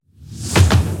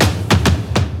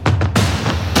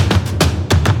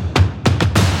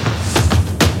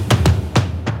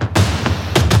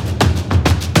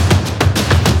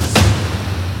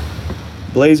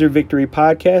Blazer Victory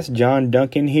Podcast. John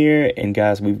Duncan here. And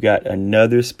guys, we've got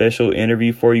another special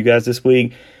interview for you guys this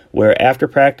week, where after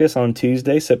practice on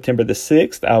Tuesday, September the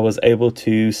 6th, I was able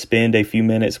to spend a few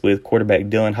minutes with quarterback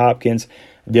Dylan Hopkins.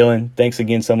 Dylan, thanks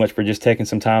again so much for just taking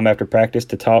some time after practice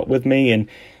to talk with me. And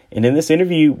in this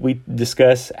interview, we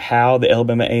discuss how the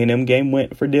Alabama A&M game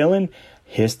went for Dylan,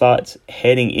 his thoughts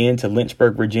heading into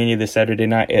Lynchburg, Virginia this Saturday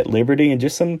night at Liberty, and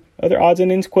just some other odds and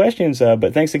ends questions.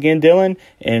 But thanks again, Dylan.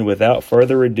 And without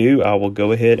further ado, I will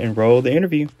go ahead and roll the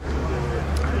interview.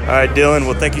 All right, Dylan.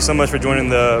 Well, thank you so much for joining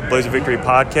the Blazer Victory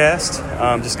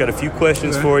Podcast. Just got a few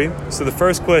questions for you. So the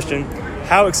first question,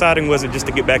 how exciting was it just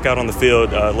to get back out on the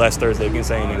field last Thursday against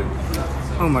A&M?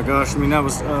 Oh, my gosh. I mean, that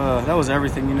was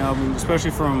everything, you know. I mean,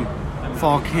 especially from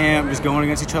fall camp, just going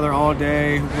against each other all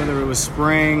day, whether it was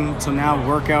spring to now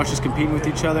workouts, just competing with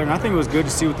each other. And I think it was good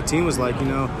to see what the team was like, you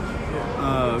know.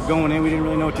 Going in, we didn't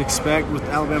really know what to expect with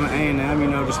Alabama A&M, you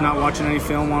know, just not watching any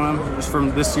film on them. Just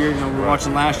from this year, you know, we were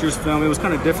watching last year's film. It was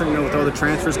kind of different, you know, with all the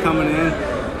transfers coming in.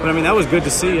 But, I mean, that was good to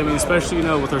see. I mean, especially, you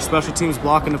know, with our special teams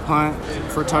blocking the punt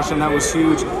for a touchdown, that was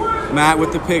huge. Matt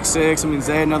with the pick six. I mean,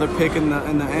 Zay another pick in the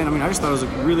end. I mean, I just thought it was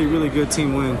a really, really good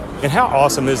team win. And how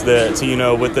awesome is that to, you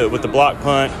know, with the block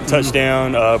punt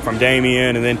touchdown from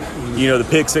Damian, and then, you know, the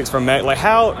pick six from Matt. Like,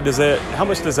 how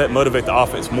much does that motivate the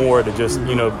offense more to just,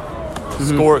 you know,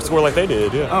 score like they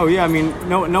did? Yeah. Oh yeah, I mean,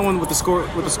 no one what the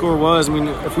score was. I mean,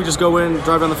 if we just go in,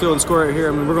 drive down the field and score right here,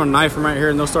 I mean, we're going to knife them right here,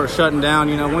 and they'll start shutting down.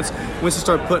 You know, once you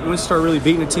start really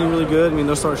beating the team really good, I mean,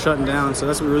 they'll start shutting down. So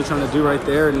that's what we're really trying to do right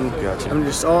there. And gotcha. I mean,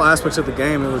 just all aspects of the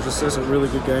game. It was just a really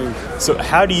good game. So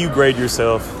how do you grade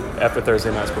yourself after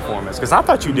Thursday night's performance? Because I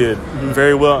thought you did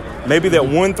very well. Maybe that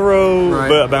one throw,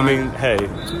 but I mean, hey.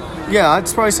 Yeah, I'd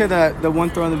probably say that the one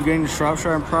throw in the beginning to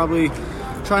Shropshire, I'm probably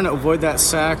trying to avoid that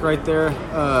sack right there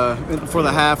for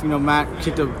the half. You know, Matt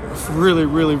kicked a really,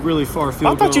 really, really far field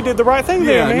goal. I thought you did the right thing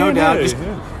there, man. No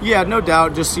doubt. No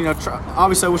doubt. Just, you know,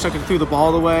 obviously I wish I could throw the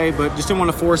ball away, but just didn't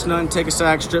want to force nothing, take a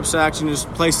sack, strip sacks, and just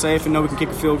play safe and know we can kick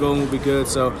a field goal and we'll be good.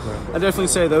 So I definitely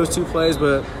say those two plays,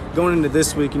 but going into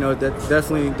this week, you know, that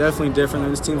definitely different.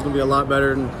 This team's going to be a lot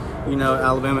better than, you know,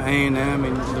 Alabama A&M,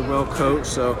 and they're well coached.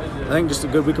 So I think just a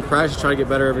good week of practice, try to get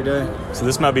better every day. So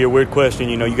this might be a weird question.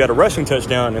 You know, you got a rushing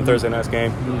touchdown in Thursday night's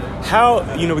game.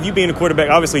 How, you know, with you being a quarterback,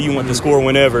 obviously you want to score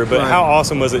whenever, but how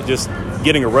awesome was it just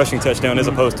getting a rushing touchdown as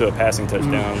opposed to a passing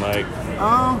touchdown? Like,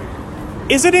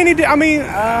 is it any? I mean,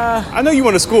 I know you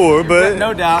want to score, but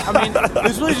no doubt. I mean, it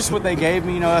was really just what they gave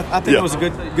me. You know, I think it was a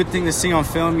good thing to see on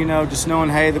film. You know, just knowing,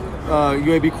 hey, the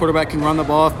UAB quarterback can run the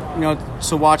ball. You know,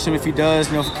 so watch him if he does.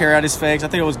 You know, carry out his fakes. I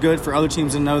think it was good for other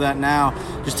teams to know that now.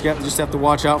 Just have to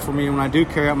watch out for me when I do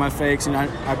carry out my fakes. And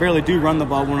I barely do run the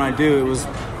ball. When I do, it was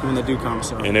when they do come.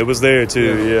 So. And it was there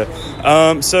too,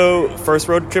 yeah. So first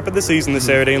road trip of the season this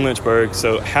Saturday in Lynchburg.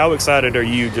 So how excited are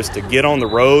you just to get on the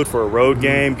road for a road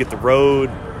game, get the road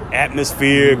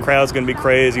atmosphere, crowd's going to be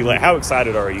crazy. Like, how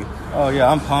excited are you? Oh,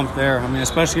 yeah, I'm pumped there. I mean,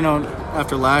 especially, you know,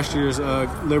 after last year's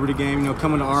Liberty game, you know,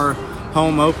 coming to our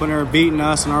home opener, beating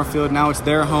us in our field. Now it's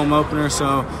their home opener,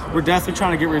 so we're definitely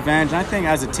trying to get revenge. And I think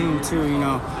as a team, too, you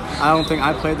know, I don't think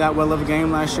I played that well of a game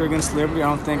last year against Liberty. I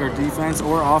don't think our defense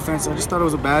or offense, I just thought it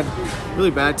was a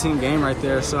really bad team game right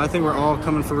there. So I think we're all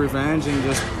coming for revenge and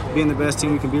just being the best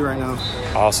team we can be right now.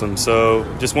 Awesome. So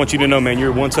just want you to know, man,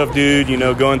 you're one tough dude, you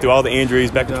know, going through all the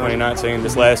injuries back in 2019,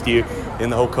 this last year, in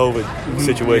the whole COVID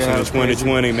situation in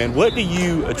 2020, man. What do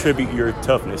you attribute your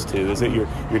toughness to? Is it your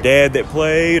dad that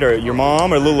played, or your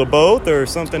mom, or a little of both, or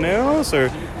something else?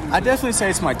 Or I definitely say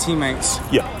it's my teammates.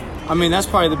 Yeah. I mean, that's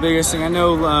probably the biggest thing. I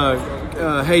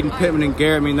know Hayden Pittman and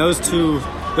Garrett, I mean, those two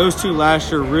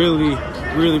last year really,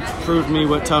 really proved me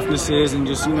what toughness is. And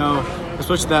just, you know,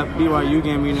 especially that BYU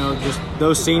game, you know, just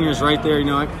those seniors right there, you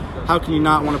know, how can you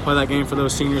not want to play that game for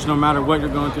those seniors, no matter what you're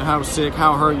going through, how sick,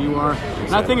 how hurt you are?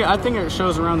 And I think it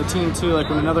shows around the team too. Like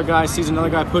when another guy sees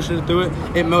another guy pushing it through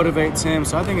it motivates him.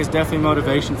 So I think it's definitely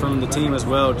motivation from the team as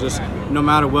well. Just no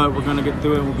matter what, we're going to get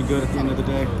through it. We'll be good at the end of the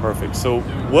day. Perfect. So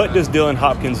what does Dylan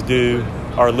Hopkins do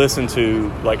or listen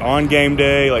to, like, on game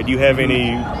day? Like, do you have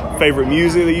any favorite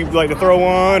music that you like to throw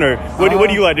on, or what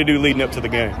do you like to do leading up to the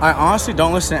game? I honestly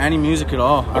don't listen to any music at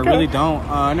all. Okay. I really don't.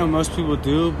 I know most people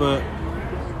do, but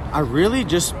I really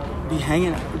just be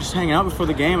hanging out before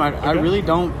the game. I really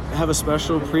don't have a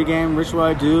special pregame ritual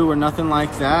I do or nothing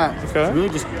like that. Okay. I really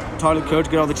just talk to the coach,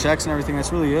 get all the checks and everything.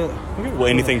 That's really it. Okay. Well,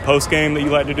 anything post game that you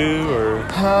like to do, or?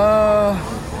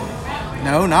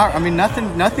 No,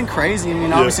 nothing crazy. I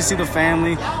mean, obviously see the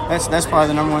family. That's probably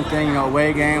the number one thing. You know,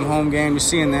 away game, home game, just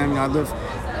seeing them. You know, I live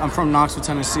I'm from Knoxville,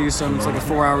 Tennessee, so it's like a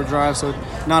 4-hour drive. So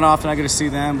not often I get to see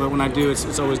them, but when I do,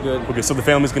 it's always good. Okay, so the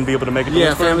family's going to be able to make it to Yeah,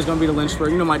 Lynchburg? family's going to be to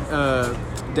Lynchburg. You know, my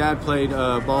dad played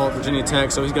ball at Virginia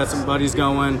Tech, so he's got some buddies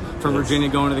going from Virginia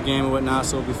going to the game and whatnot,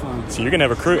 so it'll be fun. So you're going to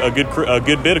have a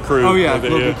good bit of crew. Oh, yeah, over a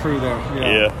there. good crew there.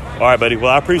 Yeah. All right, buddy.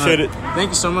 Well, I appreciate it. Thank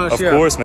you so much. Of course, man.